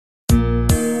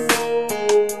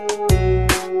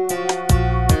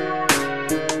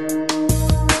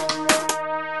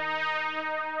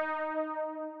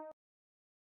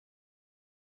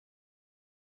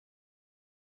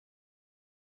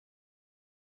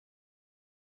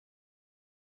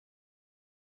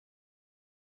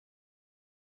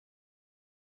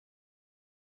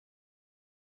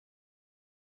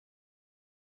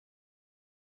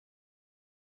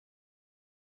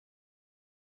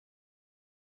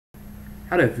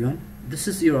Hello everyone, this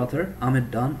is your author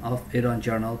Ahmed Dan of Iran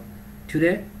Journal.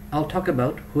 Today I'll talk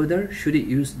about whether should you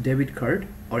use debit card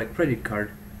or a credit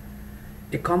card.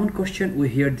 A common question we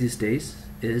hear these days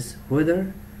is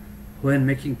whether when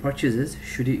making purchases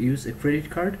should you use a credit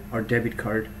card or debit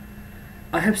card.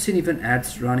 I have seen even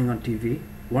ads running on TV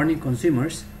warning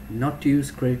consumers not to use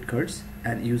credit cards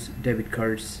and use debit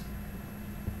cards.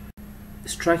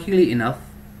 Strikingly enough,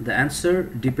 the answer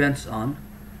depends on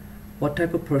what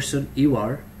type of person you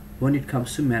are when it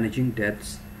comes to managing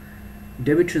debts.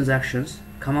 Debit transactions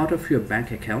come out of your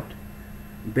bank account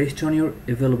based on your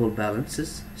available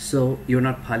balances, so you're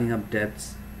not piling up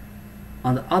debts.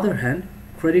 On the other hand,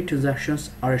 credit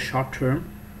transactions are a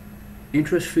short-term,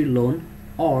 interest-free loan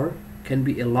or can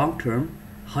be a long-term,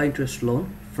 high-interest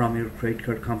loan from your credit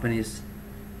card companies.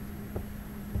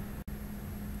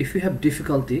 If you have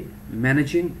difficulty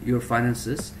managing your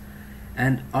finances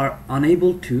and are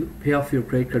unable to pay off your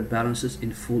credit card balances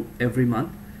in full every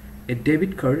month, a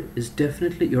debit card is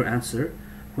definitely your answer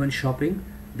when shopping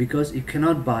because you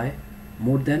cannot buy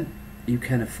more than you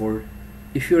can afford.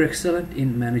 If you're excellent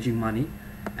in managing money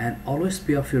and always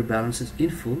pay off your balances in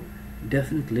full,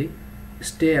 definitely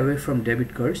stay away from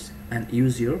debit cards and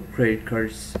use your credit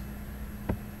cards.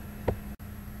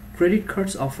 Credit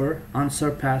cards offer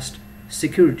unsurpassed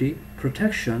security,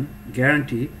 protection,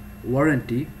 guarantee,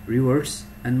 warranty, rewards,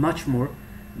 and much more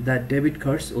that debit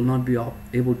cards will not be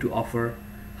able to offer.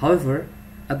 However,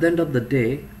 at the end of the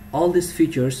day, all these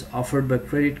features offered by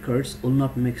credit cards will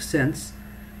not make sense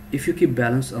if you keep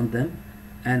balance on them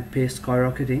and pay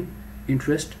skyrocketing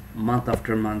interest month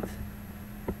after month.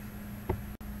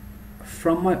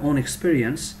 From my own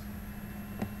experience,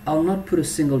 I'll not put a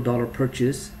single dollar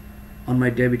purchase on my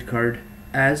debit card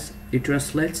as it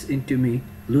translates into me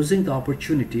losing the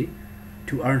opportunity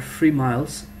to earn free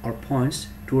miles or points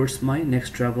towards my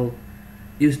next travel.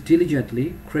 Used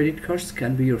diligently, credit cards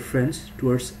can be your friends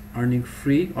towards earning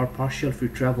free or partial free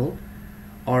travel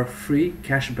or free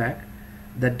cashback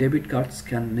that debit cards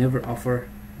can never offer.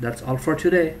 That's all for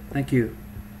today. Thank you.